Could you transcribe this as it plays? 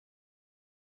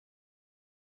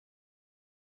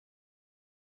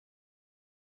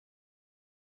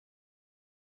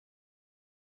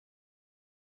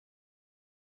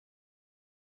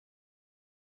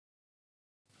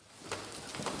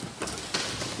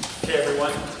Hey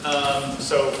everyone.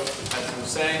 So as we were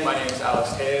saying, my name is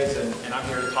Tellez, and I'm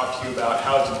here to talk to you about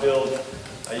how to build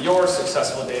your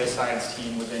successful data science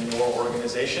team within your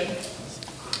organization.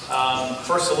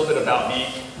 First, a little bit about me.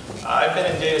 I've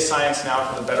been in data science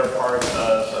now for the better part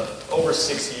of over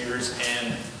 6 years,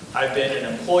 and I've been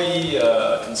an employee,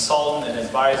 a consultant, and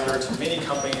advisor to many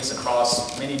companies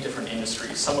across many different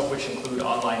industries, some of which include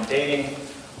online dating,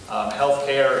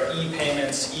 healthcare,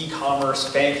 e-payments,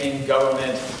 e-commerce, banking,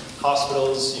 government,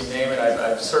 hospitals, you name it.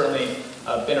 I've certainly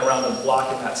been around the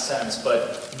block in that sense.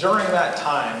 But during that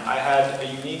time, I had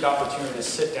a unique opportunity to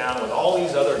sit down with all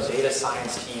these other data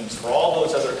science teams for all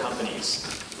those other companies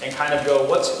and kind of go,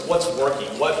 what's working?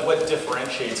 What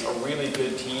differentiates a really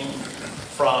good team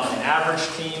from an average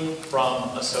team from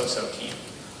a so-so team?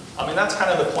 I mean, that's kind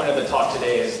of the point of the talk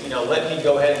today is, let me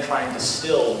go ahead and try and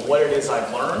distill what it is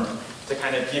I've learned to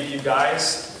kind of give you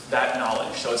guys that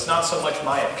knowledge. So it's not so much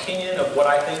my opinion of what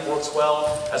I think works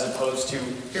well, as opposed to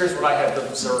here's what I have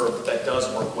observed that does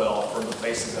work well for the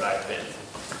places that I've been.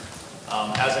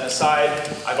 As an aside,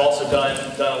 I've also done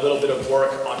a little bit of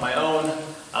work on my own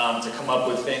to come up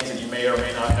with things that you may or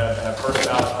may not have heard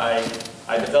about.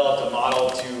 I developed a model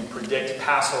to predict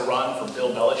pass or run for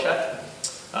Bill Belichick.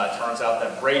 Turns out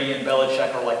that Brady and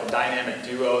Belichick are like a dynamic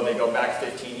duo. They go back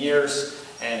 15 years.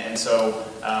 And so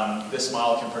this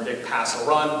model can predict pass or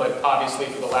run, but obviously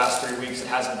for the last 3 weeks it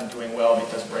hasn't been doing well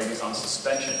because Brady's on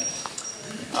suspension.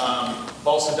 I've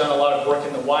also done a lot of work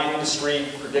in the wine industry,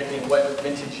 predicting what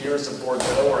vintage years of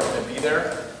Bordeaux are going to be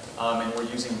there, and we're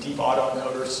using deep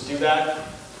autoencoders to do that.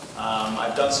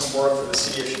 I've done some work for the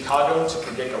city of Chicago to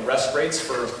predict arrest rates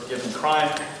for a given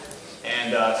crime,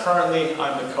 and currently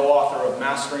I'm the co-author of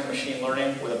Mastering Machine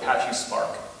Learning with Apache Spark.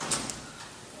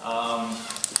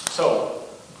 So,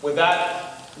 with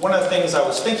that, one of the things I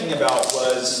was thinking about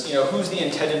was, what's the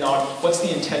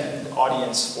intended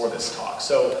audience for this talk?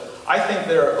 So, I think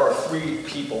there are 3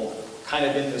 people kind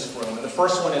of in this room. And the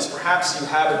first one is perhaps you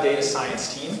have a data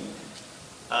science team,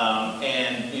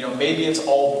 and maybe it's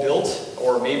all built,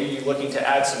 or maybe you're looking to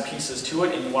add some pieces to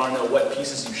it, and you want to know what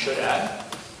pieces you should add.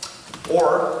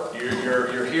 Or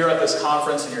you're here at this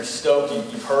conference and you're stoked.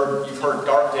 You've heard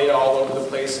dark data all over the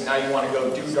place, and now you want to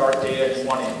go do dark data. You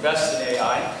want to invest in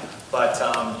AI, but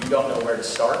you don't know where to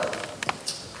start.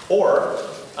 Or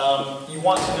you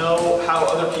want to know how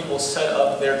other people set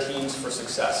up their teams for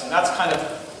success, and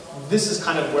this is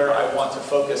kind of where I want to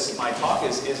focus my talk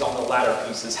is on the latter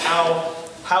pieces, how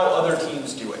other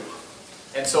teams do it.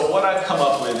 And so what I've come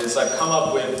up with is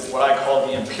what I call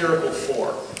the empirical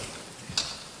 4.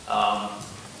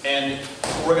 And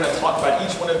we're going to talk about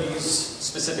each one of these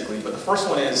specifically, but the first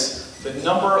one is the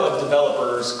number of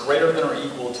developers greater than or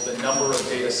equal to the number of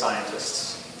data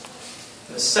scientists.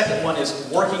 And the second one is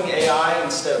working AI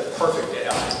instead of perfect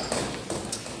AI.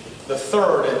 The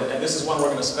third, and this is one we're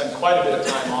going to spend quite a bit of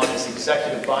time on, is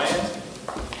executive buy-in.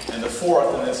 And the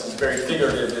fourth, and this is very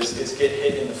figurative, is get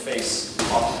hit in the face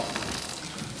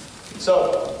often.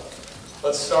 So,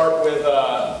 let's start with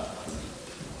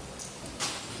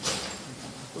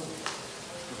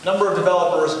number of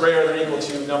developers greater than or equal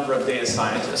to number of data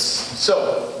scientists.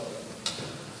 So,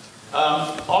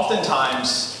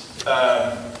 oftentimes,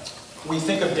 we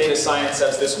think of data science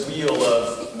as this wheel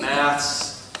of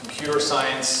maths, computer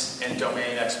science, and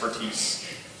domain expertise.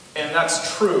 And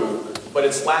that's true, but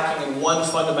it's lacking in one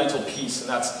fundamental piece, and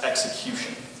that's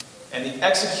execution. And the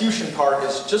execution part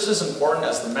is just as important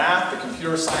as the math, the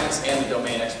computer science, and the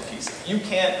domain expertise. If you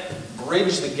can't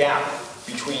bridge the gap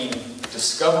between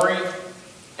discovery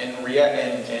and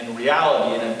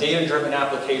reality in a data-driven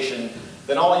application,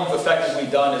 then all you've effectively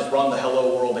done is run the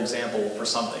hello world example for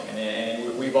something.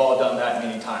 And we've all done that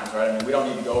many times, right? I mean, we don't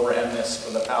need to go over MNIST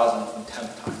for the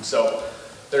 1000th time. So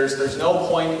there's no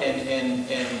point in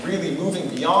really moving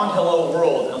beyond hello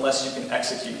world unless you can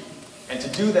execute. And to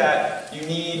do that, you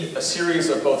need a series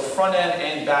of both front-end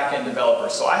and back-end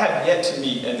developers. So I have yet to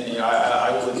meet, and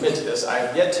I will admit to this, I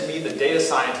have yet to meet the data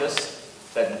scientist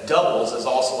that doubles as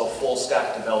also a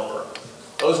full-stack developer.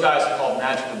 Those guys are called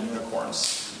magical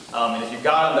unicorns. And if you've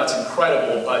got them, that's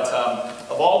incredible. But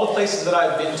of all the places that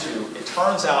I've been to, it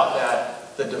turns out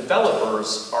that the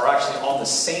developers are actually on the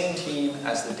same team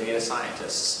as the data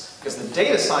scientists. Because the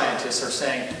data scientists are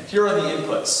saying, here are the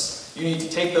inputs. You need to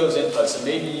take those inputs and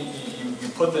maybe you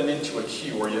put them into a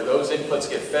queue, or those inputs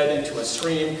get fed into a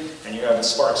stream, and you have a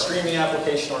Spark streaming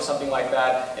application or something like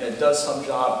that, and it does some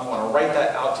job. You want to write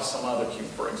that out to some other queue,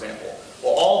 for example.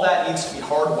 Well, all that needs to be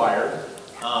hardwired,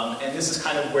 and this is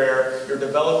kind of where your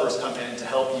developers come in to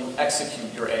help you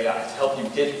execute your AI, to help you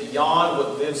get beyond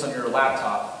what lives on your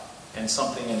laptop and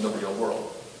something in the real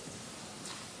world.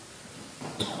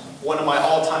 one of my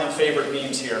all-time favorite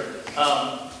memes here.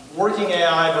 Working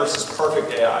AI versus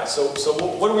perfect AI. So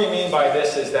what do we mean by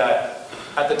this is that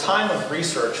at the time of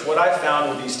research, what I found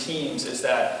with these teams is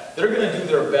that they're going to do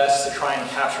their best to try and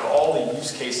capture all the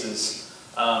use cases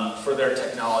for their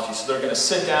technology. So they're going to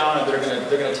sit down and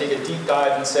they're going to take a deep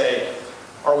dive and say,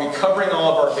 are we covering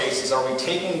all of our bases?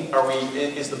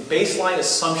 Is the baseline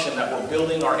assumption that we're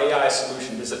building our AI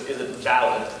solution, is it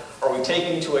valid? Are we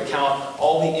taking into account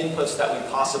all the inputs that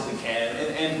we possibly can?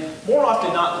 And more often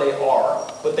than not, they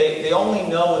are, but they only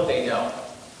know what they know.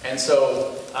 And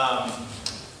so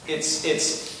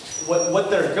it's what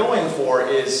they're going for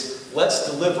is, let's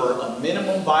deliver a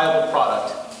minimum viable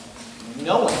product,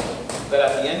 knowing that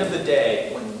at the end of the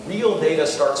day, when real data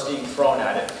starts being thrown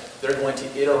at it, they're going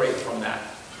to iterate from that.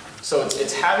 So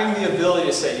it's having the ability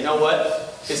to say, you know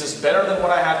what, is this better than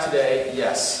what I have today?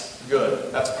 Yes,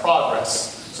 good, that's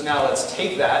progress. So now let's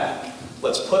take that,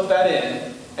 let's put that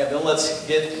in, and then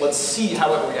let's see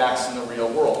how it reacts in the real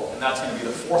world. And that's going to be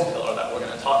the fourth pillar that we're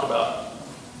going to talk about.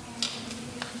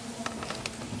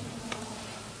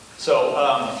 So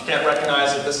if you can't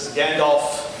recognize it, this is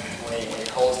Gandalf when he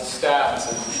holds the staff and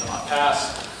says, "You shall not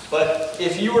pass." But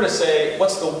if you were to say,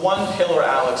 what's the one pillar,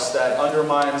 Alex, that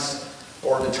undermines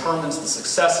or determines the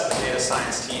success of the data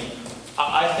science team?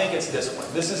 I think it's this one.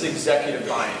 This is executive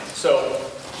buy-in. So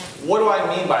what do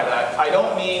I mean by that? I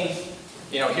don't mean,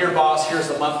 you know, here boss, here's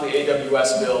the monthly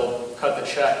AWS bill, cut the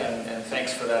check and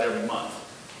thanks for that every month.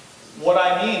 What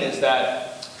I mean is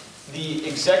that the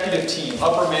executive team,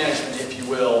 upper management if you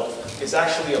will, is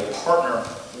actually a partner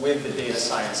with the data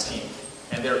science team.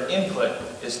 And their input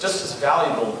is just as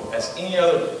valuable as any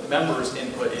other member's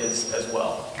input is as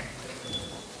well.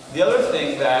 The other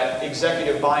thing that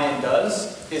executive buy-in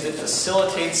does is it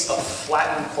facilitates a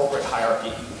flattened corporate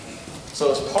hierarchy. So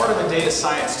as part of a data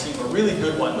science team, a really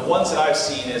good one, the ones that I've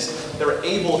seen is they're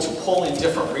able to pull in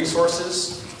different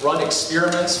resources, run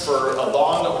experiments for a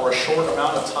long or a short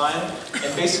amount of time,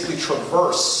 and basically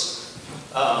traverse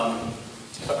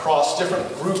across different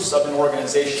groups of an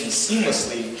organization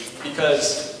seamlessly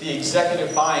because the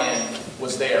executive buy-in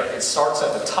was there. It starts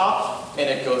at the top and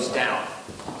it goes down.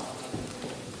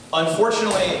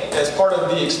 Unfortunately, as part of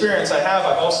the experience I have,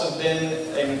 I've also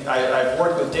I've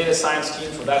worked with data science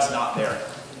teams where that's not there.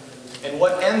 And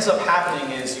what ends up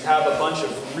happening is you have a bunch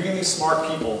of really smart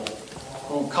people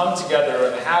who come together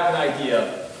and they have an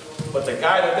idea, but the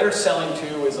guy that they're selling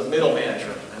to is a middle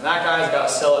manager. And that guy's got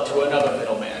to sell it to another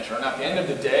middle manager. And at the end of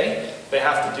the day, they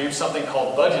have to do something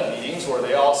called budget meetings where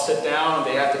they all sit down and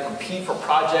they have to compete for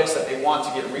projects that they want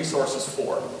to get resources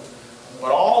for.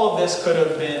 But all of this could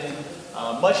have been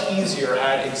much easier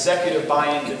had executive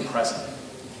buy-in been present.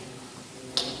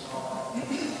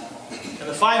 And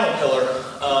the final pillar,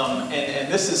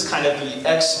 and this is kind of the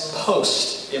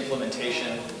ex-post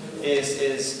implementation,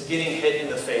 is getting hit in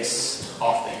the face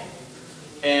often.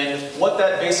 And what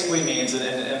that basically means,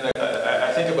 and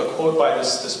I think of a quote by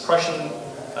this Prussian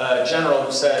general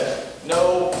who said,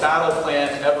 "No battle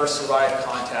plan ever survived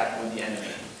contact with the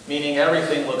enemy," meaning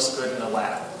everything looks good in the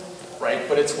lab. Right?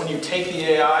 But it's when you take the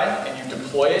AI and you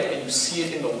deploy it and you see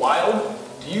it in the wild,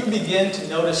 do you begin to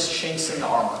notice chinks in the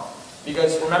armor?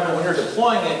 Because remember, when you're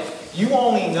deploying it, you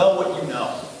only know what you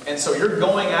know. And so you're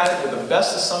going at it with the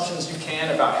best assumptions you can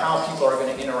about how people are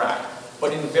going to interact.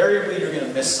 But invariably, you're going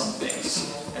to miss some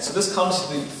things. And so this comes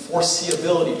to the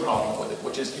foreseeability problem with it,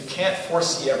 which is you can't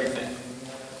foresee everything.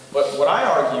 But what I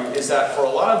argue is that for a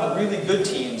lot of the really good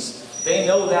teams, they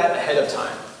know that ahead of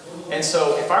time. And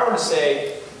so if I were to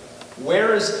say,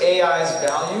 where is AI's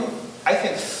value? I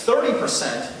think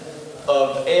 30%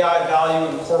 of AI value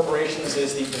in corporations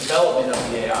is the development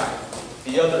of the AI.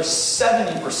 The other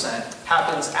 70%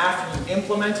 happens after you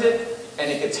implement it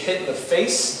and it gets hit in the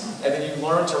face, and then you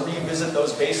learn to revisit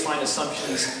those baseline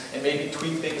assumptions and maybe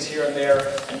tweak things here and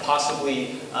there and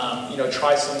possibly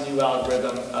try some new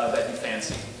algorithm that you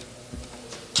fancy.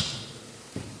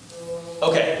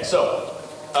 Okay, so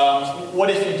what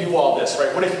if you do all this,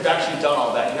 right? What if you've actually done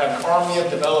all that? You have an army of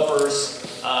developers,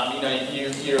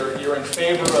 you're in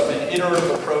favor of an iterative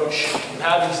approach, you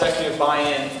have executive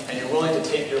buy-in, and you're willing to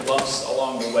take your lumps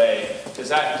along the way. Does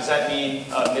that mean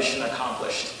mission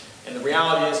accomplished? And the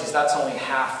reality is that's only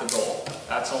half the goal.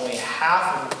 That's only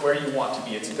half of where you want to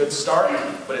be. It's a good start,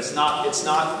 but it's not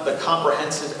the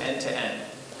comprehensive end-to-end.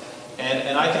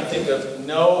 And I can think of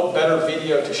no better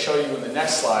video to show you in the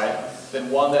next slide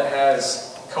than one that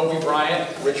has Kobe Bryant,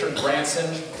 Richard Branson,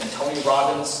 and Tony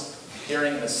Robbins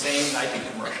appearing in the same Nike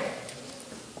commercial.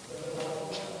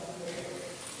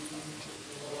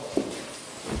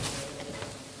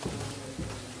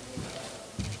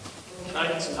 Can I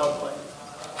get some help playing?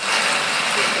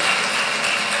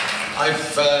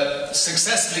 I've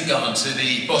successfully gone to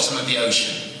the bottom of the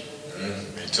ocean.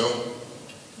 Me too.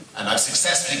 And I've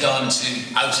successfully gone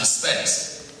to outer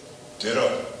space.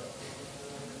 Ditto.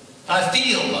 I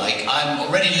feel like I'm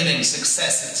already living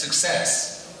success at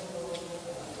success.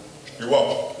 You're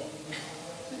welcome.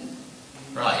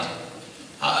 Right.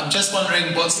 I'm just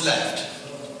wondering what's left.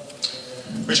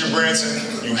 Richard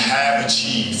Branson, you have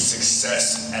achieved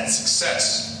success at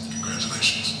success.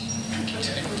 Congratulations.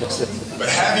 But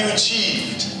have you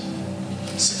achieved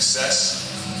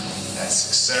success at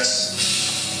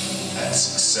success at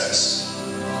success?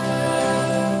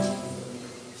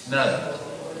 No.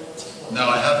 No,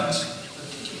 I haven't.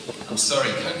 I'm sorry,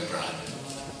 Kobe Bryant.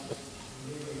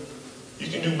 You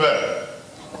can do better.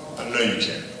 I know you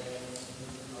can.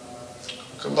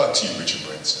 Good luck to you, Richard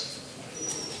Branson.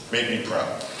 Make me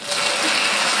proud.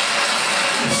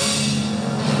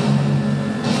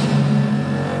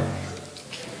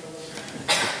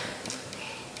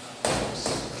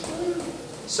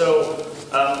 So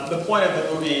the point of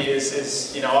the movie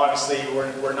is you know, obviously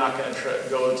we're not going to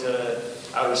go to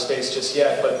outer space just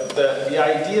yet, but the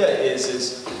idea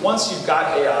is once you've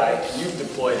got AI, you've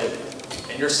deployed it,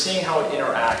 and you're seeing how it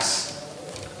interacts,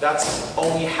 that's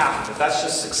only half of it. That's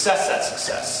just success at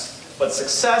success. But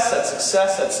success at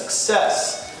success at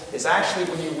success is actually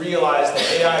when you realize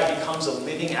that AI becomes a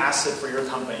living asset for your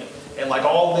company. And like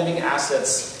all living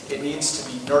assets, it needs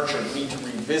to be nurtured. You need to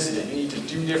revisit it. You need to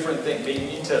do different things. You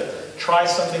need to try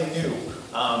something new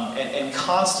and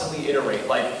constantly iterate.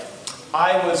 Like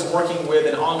I was working with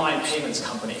an online payments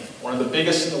company, one of the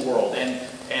biggest in the world.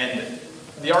 And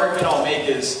the argument I'll make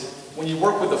is when you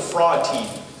work with a fraud team,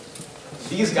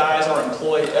 these guys are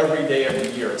employed every day of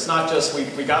the year. It's not just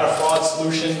we got a fraud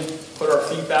solution, put our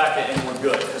feet back, and we're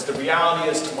good. Because the reality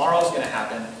is tomorrow's going to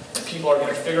happen, and people are going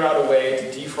to figure out a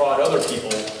way to defraud other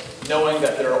people, knowing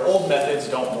that their old methods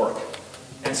don't work.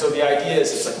 And so the idea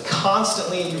is it's a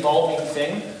constantly evolving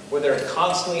thing where they're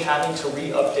constantly having to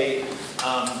re-update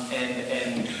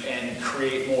and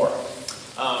create more.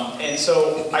 And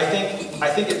so I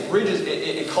think it bridges,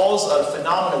 it calls a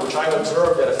phenomenon which I've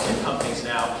observed at a few companies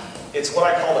now. It's what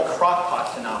I call the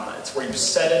crockpot phenomenon. It's where you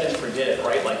set it and forget it,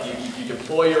 right? Like you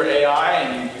deploy your AI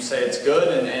and you say it's good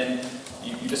and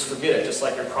you just forget it, just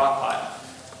like your crockpot.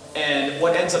 And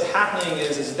what ends up happening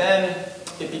is then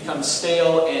it becomes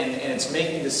stale and it's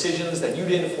making decisions that you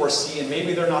didn't foresee, and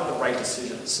maybe they're not the right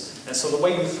decisions. And so the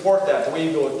way you thwart that, the way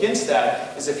you go against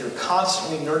that, is if you're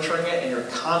constantly nurturing it and you're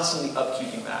constantly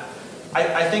upkeeping that.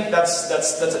 I think that's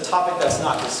a topic that's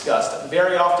not discussed.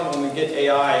 Very often when we get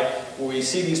AI, when we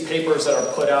see these papers that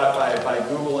are put out by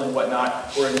Google and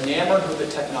whatnot, we're enamored with the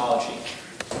technology.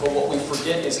 But what we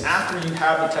forget is after you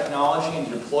have the technology and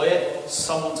you deploy it,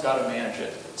 someone's got to manage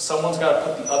it. Someone's got to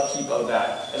put the upkeep of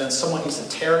that. And then someone needs to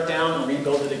tear it down and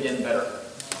rebuild it again better.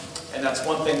 And that's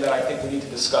one thing that I think we need to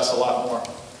discuss a lot more.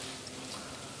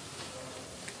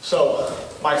 So,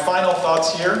 my final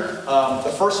thoughts here.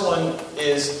 The first one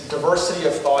is diversity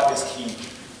of thought is key.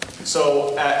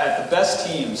 So, at the best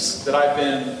teams that I've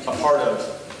been a part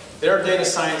of, their data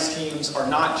science teams are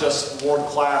not just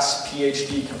world-class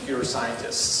PhD computer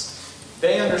scientists.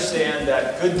 They understand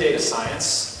that good data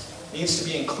science needs to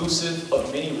be inclusive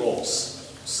of many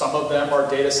roles. Some of them are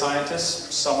data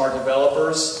scientists, some are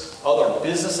developers, other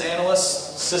business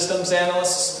analysts, systems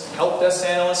analysts, help desk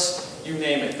analysts, you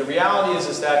name it. The reality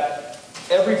is that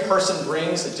every person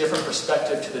brings a different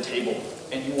perspective to the table,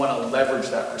 and you want to leverage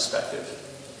that perspective.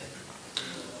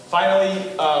 Finally,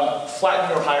 flatten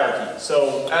your hierarchy.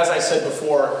 So, as I said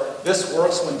before, this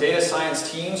works when data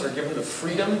science teams are given the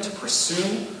freedom to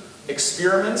pursue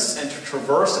experiments and to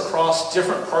traverse across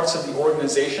different parts of the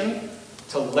organization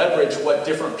to leverage what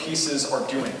different pieces are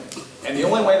doing. And the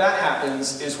only way that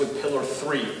happens is with pillar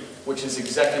 3, which is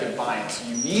executive buy-in. So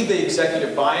you need the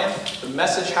executive buy-in. The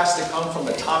message has to come from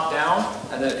the top down,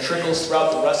 and then it trickles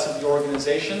throughout the rest of the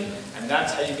organization, and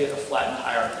that's how you get a flattened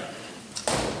hierarchy.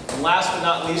 And last but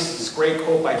not least, this great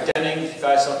quote by Deming. If you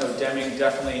guys don't know Deming,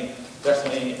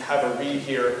 definitely have a read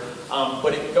here.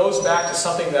 But it goes back to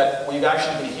something that we've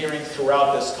actually been hearing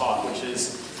throughout this talk, which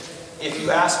is if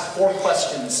you ask 4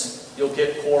 questions, you'll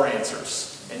get 4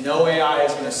 answers. And no AI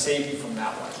is going to save you from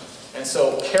that one. And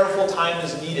so careful time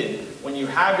is needed when you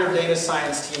have your data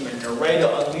science team and you're ready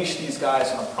to unleash these guys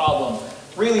on a problem.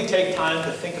 Really take time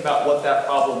to think about what that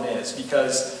problem is,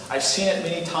 because I've seen it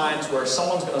many times where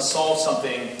someone's going to solve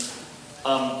something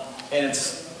and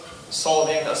it's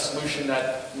solving a solution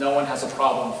that no one has a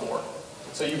problem for.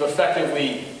 So you've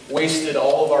effectively wasted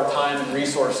all of our time and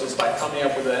resources by coming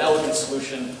up with an elegant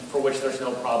solution for which there's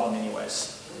no problem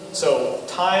anyways. So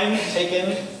time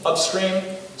taken upstream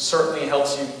certainly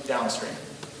helps you downstream.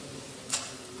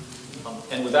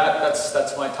 And with that,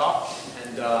 that's my talk,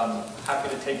 and happy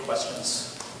to take questions.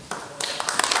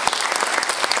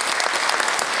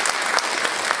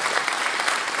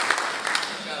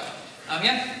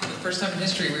 Yeah, for the first time in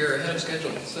history, we are ahead of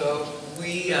schedule. So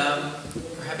we are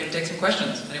happy to take some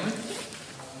questions. Anyone?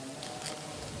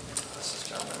 This is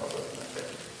gentleman over there.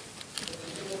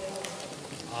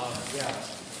 Yeah.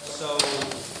 So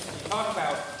you talk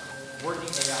about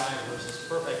working AI versus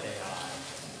perfect AI,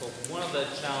 but one of the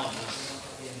challenges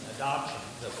in adoption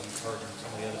that we've heard in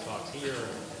some of the other talks here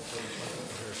and some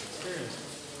of your experience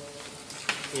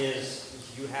is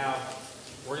you have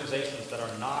organizations that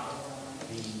are not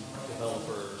the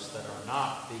developers, that are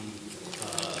not the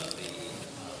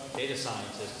data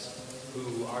scientists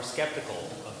who are skeptical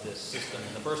of this system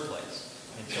in the first place.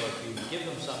 And so if you give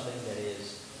them something that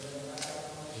is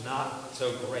not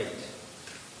so great,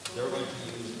 they're going to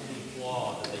use any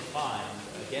flaw that they find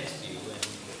against you, and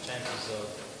the chances of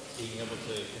being able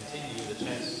to continue, the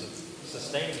chances of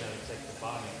sustaining that executive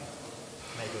buy-in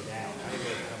may go down. How do you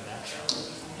overcome that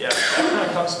challenge? Yeah, that kind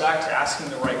of comes back to asking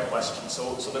the right question.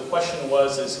 So the question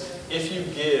is if you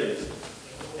give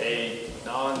a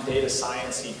non-data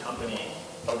sciencey company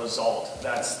a result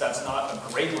that's not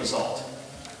a great result,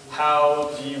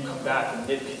 how do you combat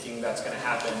the nitpicking that's going to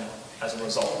happen as a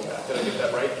result of that? Did I get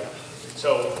that right?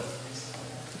 So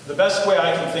the best way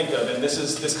I can think of, and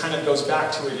this kind of goes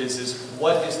back to it, is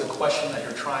what is the question that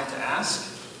you're trying to ask?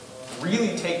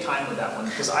 Really take time with that one,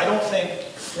 because I don't think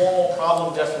formal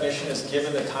problem definition is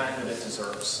given the time that it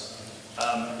deserves.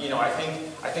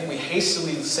 I think we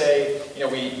hastily say,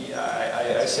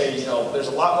 I say, there's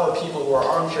a lot more people who are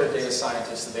armchair data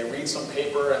scientists that they read some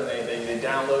paper and they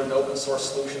download an open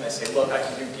source solution. They say, look, I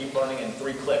can do deep learning in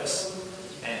 3 clicks,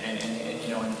 and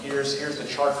here's the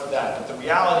chart for that. But the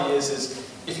reality is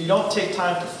if you don't take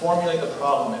time to formulate the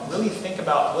problem and really think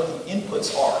about what the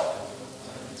inputs are,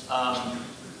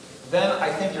 then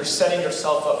I think you're setting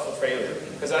yourself up for failure.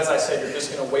 Because as I said, you're just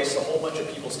going to waste a whole bunch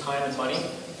of people's time and money,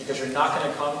 because you're not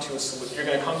going to come to a solution. You're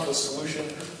going to come to a solution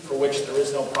for which there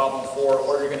is no problem for,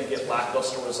 or you're going to get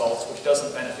lackluster results, which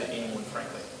doesn't benefit anyone,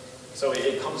 frankly. So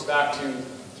it comes back to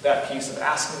that piece of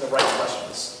asking the right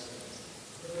questions.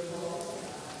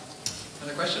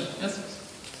 Another question? Yes?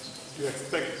 Do you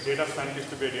expect data scientists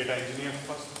to be a data engineer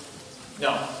first?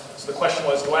 No. So the question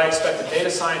was, do I expect a data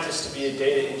scientist to be a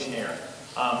data engineer?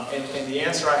 And the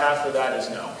answer I have for that is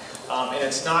no. And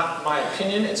it's not my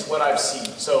opinion, it's what I've seen.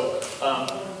 So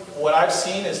what I've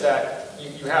seen is that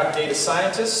you have data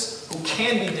scientists who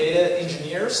can be data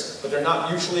engineers, but they're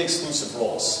not mutually exclusive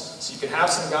roles. So you can have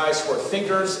some guys who are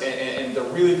thinkers and they're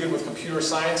really good with computer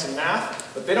science and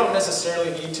math, but they don't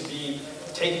necessarily need to be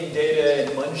taking data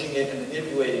and munging it and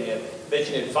manipulating it. They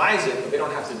can advise it, but they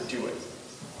don't have to do it.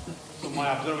 So my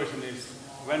observation is,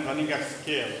 when running at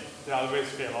scale, they always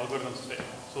fail, algorithms fail.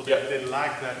 So they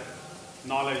lack that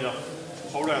knowledge of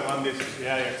how do I run this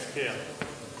AI at scale.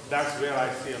 That's where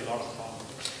I see a lot of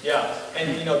problems. Yeah,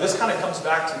 and this kind of comes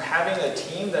back to having a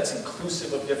team that's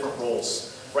inclusive of different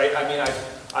roles, right? I mean,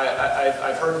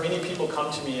 I've heard many people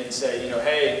come to me and say,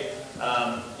 hey,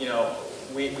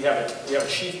 we have a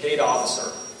chief data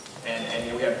officer,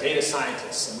 and we have data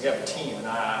scientists, and we have a team, and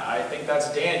I think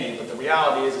that's dandy, but the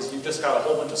reality is you've just got a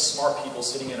whole bunch of smart people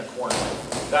sitting in a corner.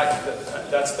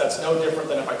 That's no different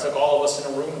than if I took all of us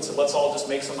in a room and said, let's all just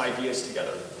make some ideas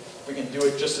together. We can do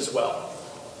it just as well.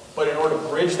 But in order to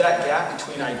bridge that gap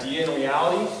between idea and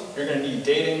reality, you're going to need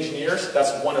data engineers.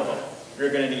 That's one of them.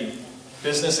 You're going to need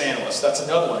business analysts. That's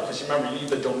another one, because remember, you need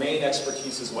the domain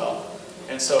expertise as well.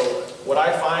 And so what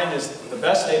I find is the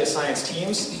best data science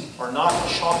teams are not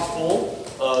chock full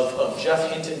of Jeff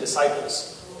Hinton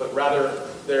disciples, but rather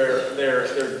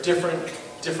they're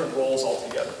different roles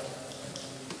altogether.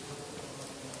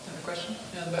 Another question?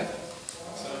 Yeah, in the back.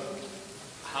 So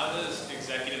how does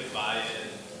executive buy-in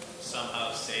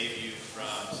somehow save you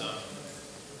from some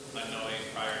annoying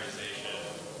prioritization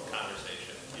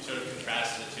conversation? You sort of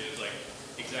contrast the two, like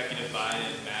executive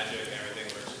buy-in, magic, everything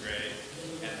works great,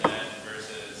 and then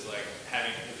versus like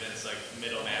having to convince like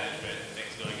middle management and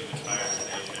things going into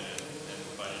prioritization and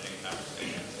budgeting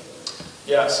conversations.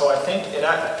 Yeah, so I think,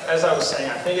 as I was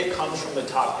saying, I think it comes from the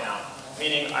top down.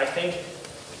 Meaning, I think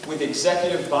with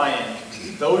executive buy-in,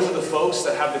 those are the folks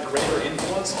that have the greater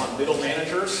influence on middle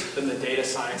managers than the data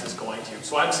science is going to.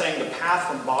 So I'm saying the path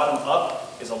from bottom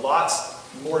up is a lot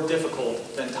more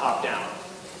difficult than top down.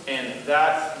 And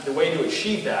the way to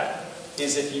achieve that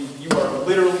is if you are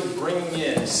literally bringing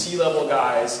in C-level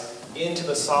guys into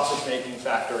the sausage-making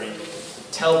factory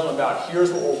to tell them about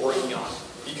here's what we're working on.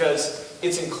 Because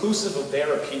it's inclusive of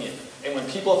their opinion. And when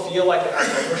people feel like they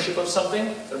have ownership of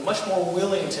something, they're much more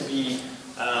willing to be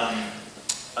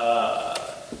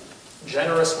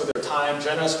generous with their time,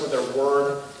 generous with their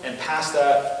word, and pass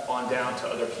that on down to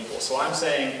other people. So I'm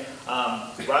saying,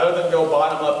 rather than go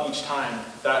bottom up each time,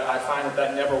 that I find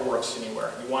that never works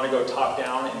anywhere. You want to go top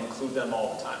down and include them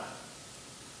all the time.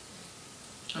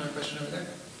 Another question over there?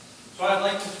 So I'd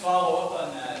like to follow up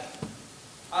on that.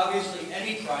 Obviously,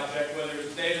 any project, whether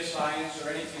it's data science or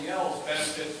anything else,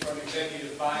 benefits from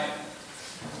executive buy-in.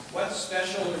 What's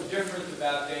special or different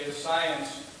about data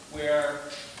science where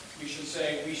we should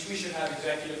say we should have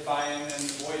executive buy-in and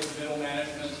avoid the middle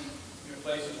management,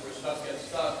 places where stuff gets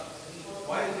stuck?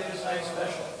 Why is data science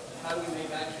special? How do we make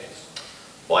that case?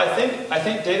 Well, I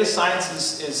think data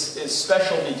science is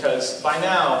special because by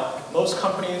now, most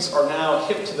companies are now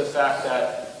hip to the fact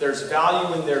that there's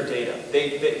value in their data.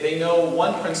 They know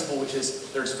one principle, which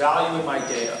is there's value in my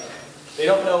data. They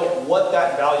don't know what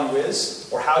that value is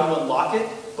or how to unlock it,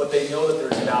 but they know that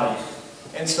there's value.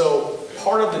 And so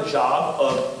part of the job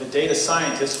of the data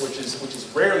scientist, which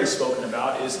is rarely spoken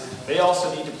about, is they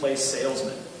also need to play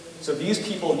salesman. So these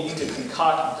people need to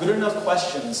concoct good enough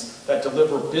questions that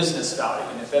deliver business value.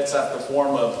 And if that's at the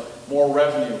form of more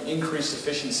revenue, increased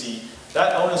efficiency,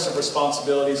 that onus of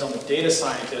responsibility is on the data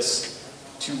scientists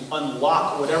to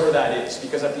unlock whatever that is.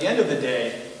 Because at the end of the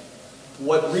day,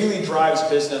 what really drives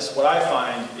business, what I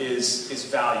find, is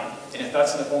value. And if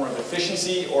that's in the form of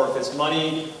efficiency, or if it's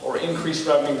money, or increased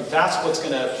revenue, that's what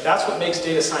makes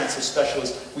data science so special.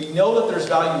 Is we know that there's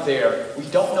value there, we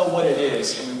don't know what it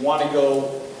is, and we want to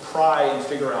go pry and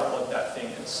figure out what that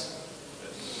thing is.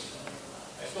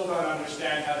 I still don't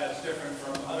understand how that's different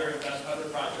from other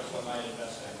projects one might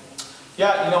invest in.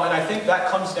 Yeah, and I think that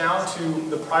comes down to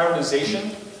the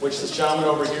prioritization, which this gentleman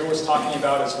over here was talking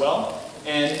about as well.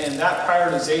 And that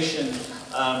prioritization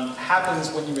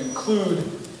happens when you include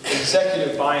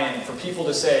executive buy-in for people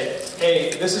to say,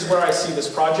 hey, this is where I see this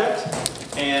project,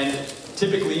 and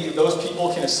typically those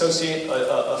people can associate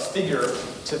a figure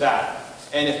to that.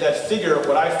 And if that figure,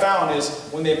 what I found is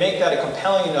when they make that a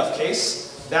compelling enough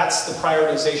case, that's the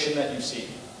prioritization that you see.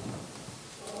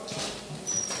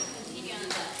 Continue on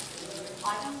that.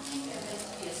 I don't think there has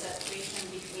to be a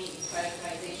separation between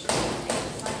prioritization and data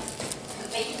science.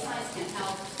 Because data science can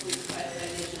help with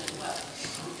prioritization as well.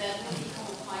 That will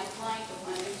become a pipeline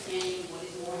of understanding what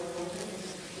is more important,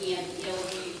 and it'll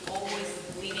be always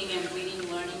living and breathing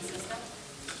learning system.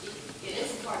 It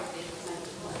is part of data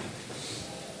science as well.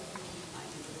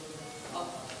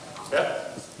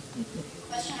 Yep.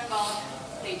 Question about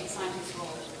data scientist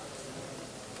role.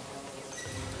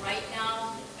 Right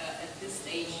now, at this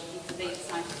stage, it's a data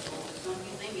scientist role. Don't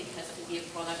you think it has to be a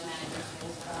product manager's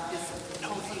role? This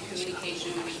constant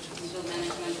communication with middle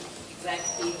management,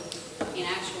 executive, and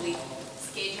actually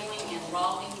scheduling and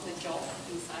routing the job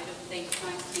inside of the data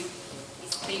science team.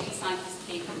 Is data scientist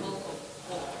capable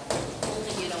of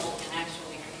holding it all and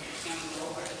actually turning it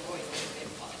over to the product manager?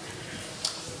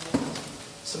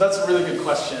 So that's a really good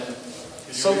question.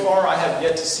 So far, I have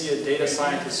yet to see a data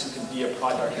scientist who can be a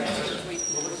project manager.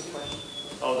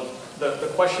 Oh, the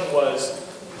question was,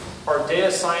 are data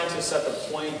scientists at the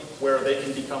point where they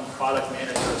can become product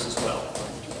managers as well?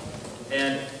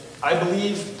 And I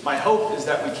believe, my hope is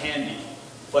that we can be.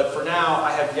 But for now,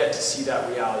 I have yet to see that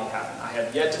reality happen. I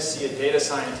have yet to see a data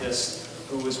scientist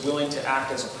who is willing to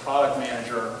act as a product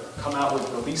manager, come out with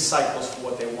release cycles for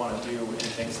what they want to do and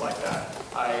things like that.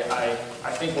 I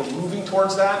think we're moving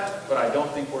towards that, but I don't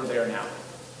think we're there now.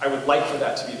 I would like for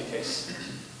that to be the case.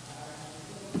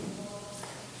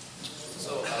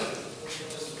 So,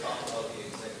 just to talk about the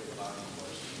executive buying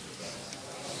question,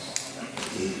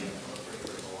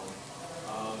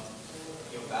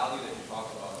 value that you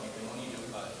talk about, you can only do,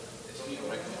 it's only a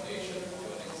recommendation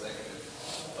to an executive,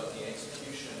 but the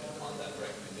execution on that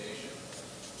recommendation,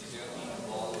 is there going to be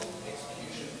involved in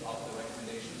execution of the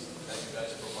recommendations that you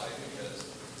guys provide?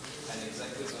 Because an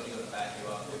executive is only going to back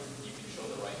you up if you can show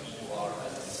the right EUR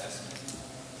as an investment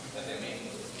that they're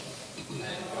making,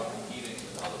 and you're competing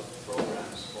with other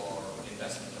programs for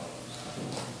investment dollars.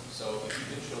 So if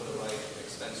you can show the right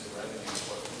expense to revenue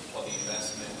for the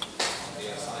investment on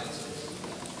data sciences,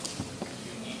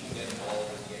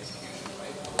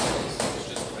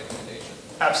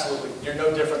 Absolutely. You're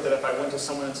no different than if I went to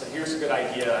someone and said, here's a good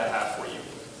idea I have for you.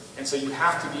 And so you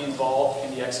have to be involved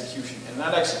in the execution. And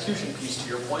that execution piece, to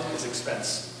your point, is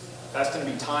expense. That's going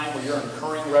to be time where you're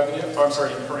incurring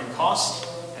incurring costs.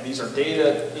 And these are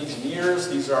data engineers,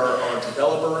 these are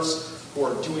developers who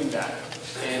are doing that.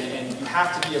 And you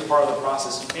have to be a part of the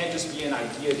process. You can't just be an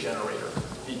idea generator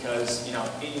because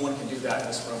anyone can do that in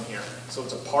this room here. So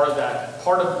it's a part of that,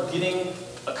 part of getting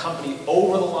a company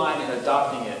over the line and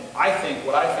adopting it. I think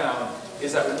what I found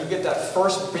is that when you get that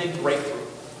first big breakthrough,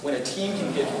 when a team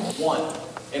can get one,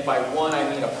 And by one, I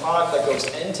mean a product that goes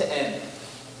end to end.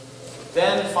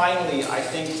 Then finally, I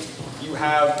think you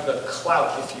have the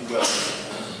clout, if you will,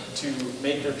 to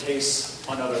make your case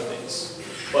on other things.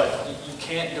 But you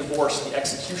can't divorce the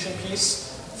execution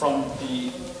piece from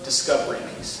the discovery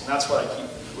piece. And that's what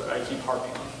I keep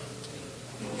harping on.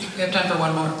 We have time for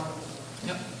one more.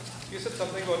 Yep. You said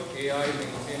something about AI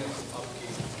maintenance and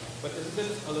upkeep, but isn't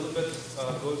it a little bit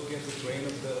goes against the grain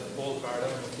of the whole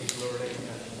paradigm of deep learning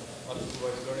and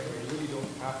unsupervised learning, where you really don't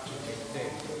have to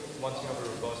maintain once you have a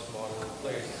robust model in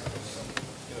place?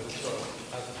 You know, sort of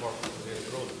as the market of data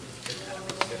grows,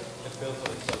 it builds on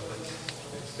itself and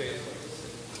it stays like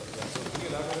that. So can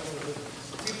you elaborate on this?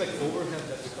 It seems like overhead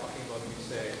that we're talking about when you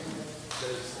say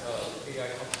there's AI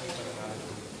upkeep and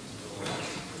management.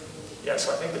 Yeah,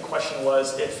 so I think the question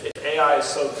was, if AI is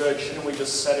so good, shouldn't we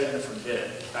just set it and forget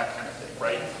it? That kind of thing,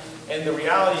 right? And the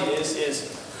reality is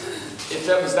if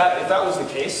that was the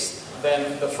case,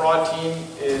 then the fraud team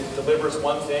delivers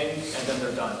one thing and then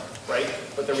they're done, right?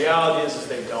 But the reality is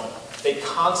they don't. They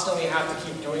constantly have to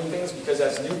keep doing things because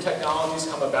as new technologies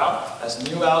come about, as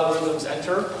new algorithms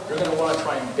enter, you're going to want to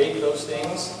try and bake those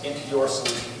things into your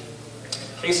solution.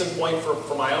 Case in point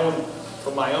for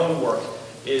my own work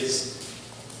is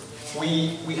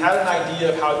we had an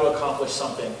idea of how to accomplish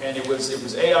something, and it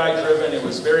was AI driven. It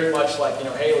was very much like, you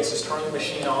know, hey, let's just turn the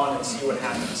machine on and see what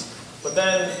happens. But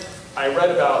then I read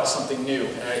about something new,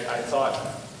 and I thought,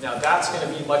 now that's going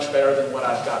to be much better than what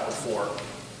I've got before.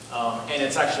 And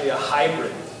it's actually a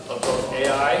hybrid of both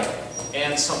AI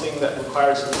and something that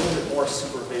requires a little bit more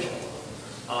supervision.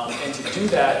 And to do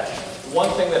that, one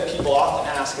thing that people often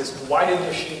ask is, why did the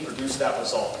machine produce that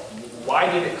result? Why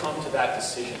did it come to that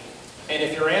decision? And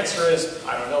if your answer is,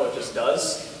 I don't know, it just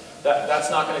does, that's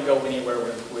not going to go anywhere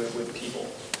with people.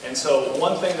 And so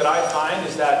one thing that I find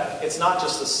is that it's not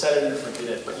just to set it and forget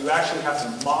it, but you actually have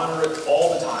to monitor it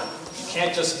all the time. You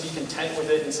can't just be content with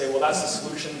it and say, well, that's the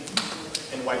solution,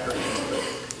 and wipe your hands of it.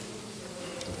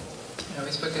 Yeah,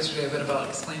 we spoke yesterday a bit about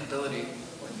explainability.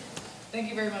 Thank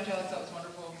you very much, Alex. That was wonderful.